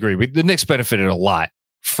 Completely agree. The Knicks benefited a lot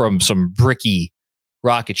from some bricky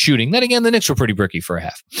Rocket shooting. Then again, the Knicks were pretty bricky for a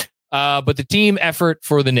half. But the team effort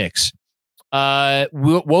for the Knicks.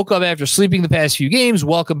 Woke up after sleeping the past few games.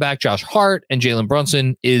 Welcome back, Josh Hart, and Jalen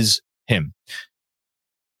Brunson is him.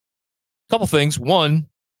 Couple things. One,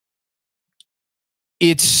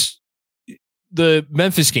 it's the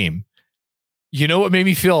Memphis game. You know what made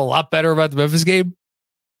me feel a lot better about the Memphis game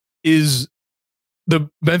is the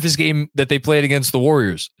Memphis game that they played against the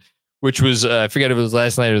Warriors, which was, I forget if it was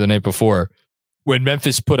last night or the night before, when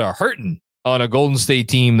Memphis put a hurting on a Golden State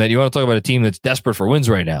team that you want to talk about a team that's desperate for wins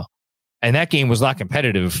right now. And that game was not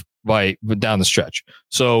competitive down the stretch.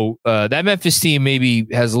 So that Memphis team maybe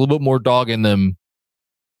has a little bit more dog in them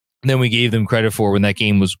than we gave them credit for when that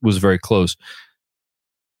game was very close.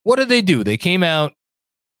 What did they do? They came out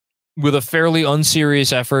with a fairly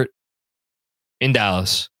unserious effort in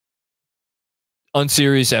Dallas,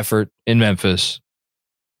 unserious effort in Memphis.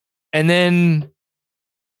 And then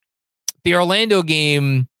the Orlando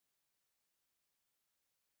game,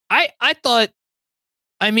 I thought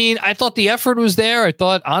the effort was there. I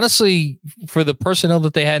thought, honestly, for the personnel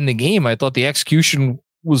that they had in the game, I thought the execution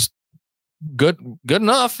was good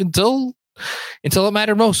enough until it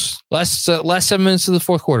mattered most. Last 7 minutes of the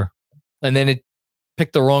fourth quarter. And then it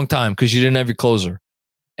picked the wrong time because you didn't have your closer.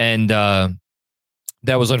 And that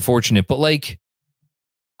was unfortunate. But like,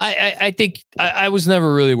 I think I was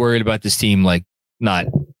never really worried about this team, like not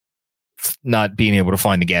being able to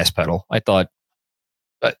find the gas pedal. I thought,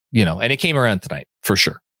 and it came around tonight for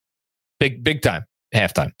sure. Big time,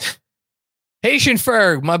 halftime. Haitian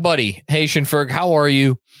Ferg, my buddy. Haitian Ferg, how are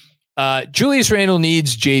you? Julius Randle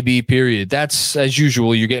needs JB, period. That's, as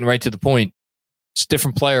usual, you're getting right to the point. It's a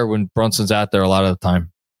different player when Brunson's out there a lot of the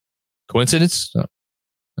time. Coincidence? No,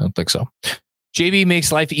 I don't think so. JB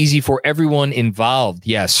makes life easy for everyone involved.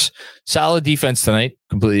 Yes. Solid defense tonight.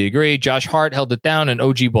 Completely agree. Josh Hart held it down and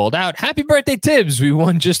OG balled out. Happy birthday, Tibbs. We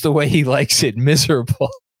won just the way he likes it. Miserable.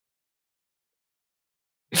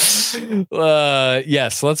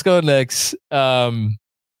 Yes. Let's go next.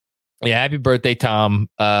 Yeah, happy birthday, Tom.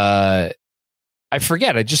 I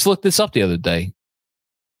forget. I just looked this up the other day.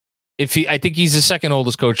 I think he's the second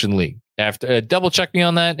oldest coach in the league. After double check me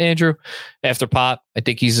on that, Andrew. After Pop, I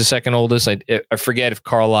think he's the second oldest. I forget if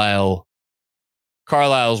Carlisle's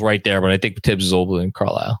right there, but I think Tibbs is older than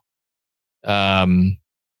Carlisle.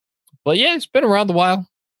 But yeah, it's been around a while.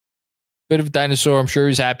 Bit of a dinosaur. I'm sure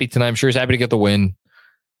he's happy tonight. I'm sure he's happy to get the win.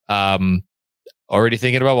 Already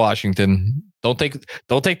thinking about Washington. Don't take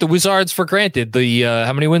the Wizards for granted. The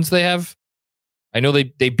how many wins they have? I know they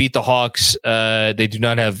beat the Hawks. They do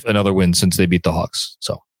not have another win since they beat the Hawks.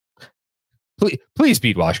 So please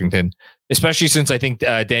beat Washington, especially since I think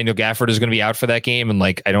Daniel Gafford is going to be out for that game. And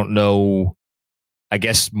like, I don't know, I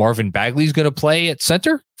guess Marvin Bagley's going to play at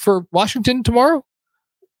center for Washington tomorrow.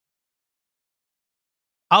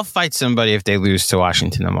 I'll fight somebody if they lose to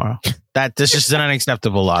Washington tomorrow. This is an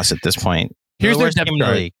unacceptable loss at this point. Here's their depth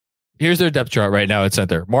chart. Here's their depth chart right now at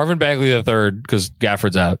center. Marvin Bagley the third because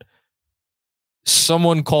Gafford's out.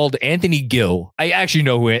 Someone called Anthony Gill. I actually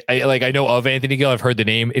know who I know of Anthony Gill. I've heard the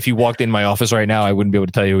name. If he walked in my office right now, I wouldn't be able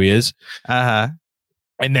to tell you who he is. And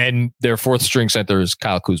then their fourth string center is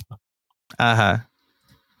Kyle Kuzma.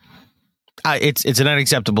 It's an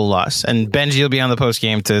unacceptable loss. And Benji will be on the post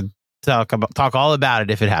game to talk all about it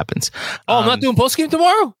if it happens. I'm not doing post game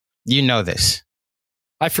tomorrow. You know this.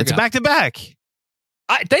 I forgot. It's back to back.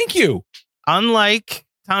 Thank you. Unlike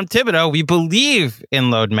Tom Thibodeau, we believe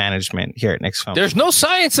in load management here at Knicks Film. There's no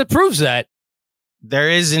science that proves that. There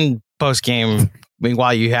is in post game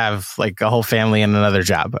while you have like a whole family and another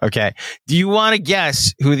job. Okay. Do you want to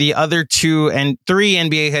guess who the other 2 and 3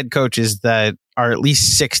 NBA head coaches that are at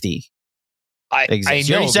least 60? I know.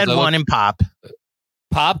 You already said one in Pop.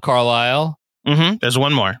 Pop, Carlisle. Mm-hmm. There's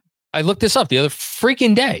one more. I looked this up the other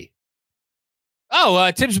freaking day.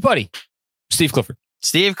 Oh, Tibbs' buddy, Steve Clifford.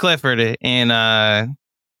 Steve Clifford in why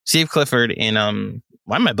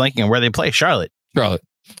am I blanking on where they play? Charlotte.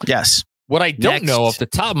 Yes. What I don't know off the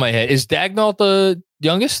top of my head is Dagnall the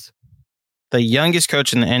youngest? The youngest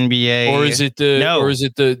coach in the NBA. Or is it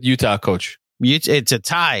the Utah coach? It's a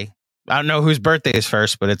tie. I don't know whose birthday is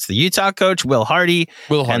first, but it's the Utah coach, Will Hardy.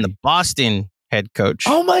 And the Boston head coach.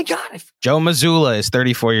 Oh my God. Joe Mazzulla is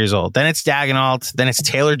 34 years old. Then it's Dagnall. Then it's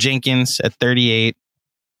Taylor Jenkins at 38.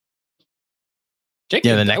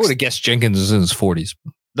 Jenkins, I would have guessed Jenkins is in his 40s.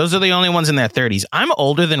 Those are the only ones in their 30s. I'm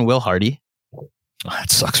older than Will Hardy. Oh, that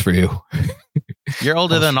sucks for you. You're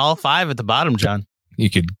older than all 5 at the bottom, John. You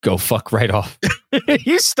could go fuck right off.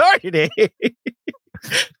 You started it.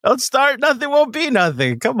 Don't start. Nothing won't be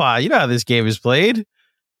nothing. Come on. You know how this game is played.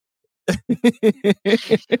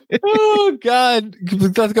 Oh, God.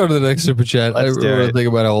 Let's go to the next super chat. I really think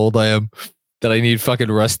about how old I am. That I need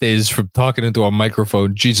fucking rest days from talking into a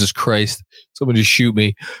microphone. Jesus Christ. Somebody shoot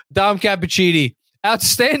me. Dom Cappuccini.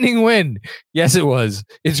 Outstanding win. Yes, it was.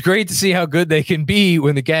 It's great to see how good they can be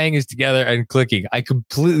when the gang is together and clicking. I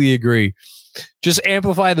completely agree. Just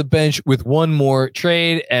amplify the bench with one more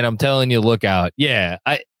trade, and I'm telling you, look out. Yeah,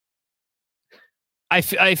 I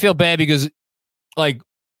feel bad because, like,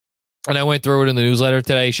 and I went through it in the newsletter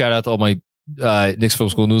today. Shout out to all my Knicks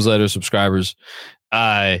Film School newsletter subscribers.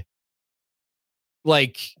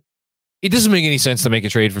 Like, it doesn't make any sense to make a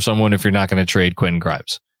trade for someone if you're not going to trade Quentin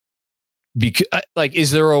Grimes. Because, like,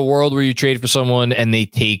 is there a world where you trade for someone and they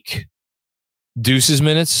take Deuce's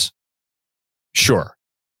minutes? Sure.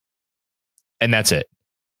 And that's it.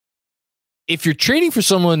 If you're trading for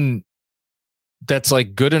someone that's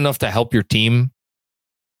like good enough to help your team,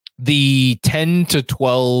 the 10 to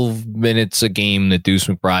 12 minutes a game that Deuce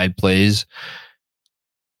McBride plays,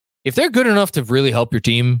 if they're good enough to really help your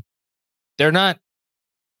team, they're not.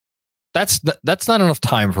 That's not enough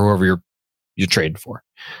time for whoever you're trading for.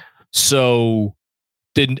 So,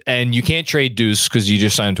 and you can't trade Deuce because you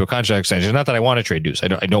just signed to a contract extension. Not that I want to trade Deuce. I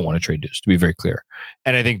don't want to trade Deuce, to be very clear.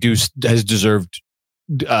 And I think Deuce has deserved,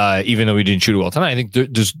 even though he didn't shoot well tonight, I think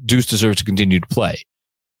Deuce deserves to continue to play.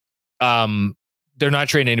 They're not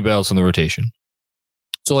trading anybody else in the rotation.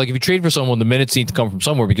 So, like, if you trade for someone, the minutes need to come from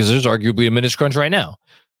somewhere because there's arguably a minutes crunch right now.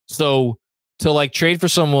 So, to like trade for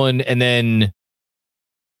someone and then,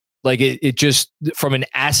 like, it just, from an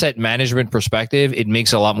asset management perspective, it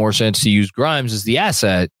makes a lot more sense to use Grimes as the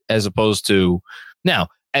asset as opposed to now,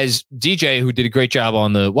 as DJ, who did a great job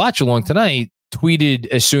on the watch along tonight, tweeted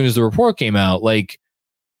as soon as the report came out, like,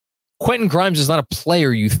 Quentin Grimes is not a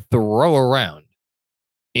player you throw around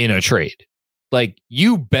in a trade. Like,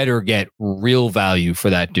 you better get real value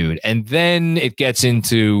for that dude. And then it gets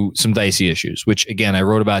into some dicey issues, which, again, I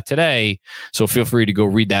wrote about today. So feel free to go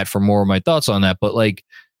read that for more of my thoughts on that. But, like,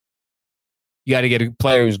 you got to get a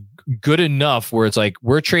player who's good enough where it's like,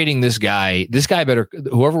 we're trading this guy better,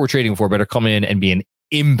 whoever we're trading for better come in and be an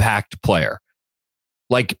impact player.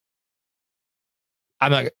 Like, I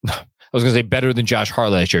was going to say better than Josh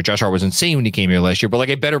Hart last year. Josh Hart was insane when he came here last year, but like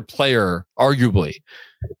a better player, arguably,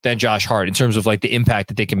 than Josh Hart in terms of like the impact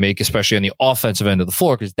that they can make, especially on the offensive end of the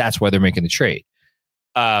floor, because that's why they're making the trade.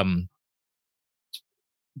 But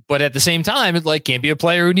at the same time, it like can't be a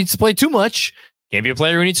player who needs to play too much. Can't be a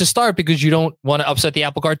player who needs to start because you don't want to upset the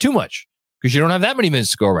apple cart too much because you don't have that many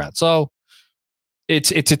minutes to go around. So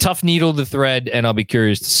it's a tough needle to thread, and I'll be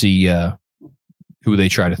curious to see who they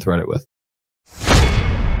try to thread it with.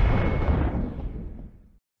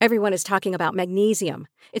 Everyone is talking about magnesium.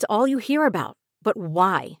 It's all you hear about. But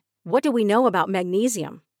why? What do we know about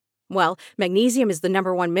magnesium? Well, magnesium is the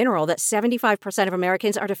number one mineral that 75% of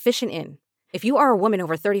Americans are deficient in. If you are a woman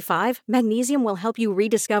over 35, magnesium will help you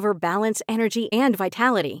rediscover balance, energy, and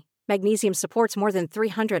vitality. Magnesium supports more than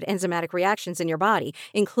 300 enzymatic reactions in your body,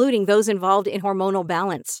 including those involved in hormonal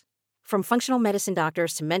balance. From functional medicine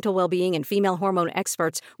doctors to mental well-being and female hormone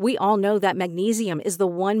experts, we all know that magnesium is the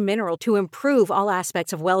one mineral to improve all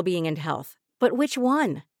aspects of well-being and health. But which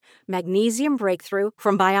one? Magnesium Breakthrough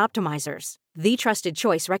from Bioptimizers, the trusted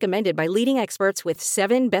choice recommended by leading experts with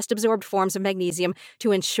 7 best-absorbed forms of magnesium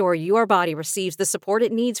to ensure your body receives the support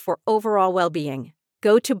it needs for overall well-being.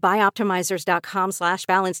 Go to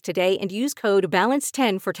bioptimizers.com/balance today and use code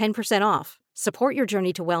BALANCE10 for 10% off. Support your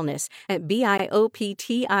journey to wellness at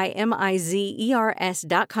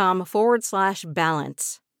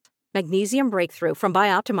bioptimizers.com/balance. Magnesium Breakthrough from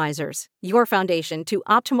Bioptimizers, your foundation to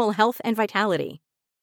optimal health and vitality.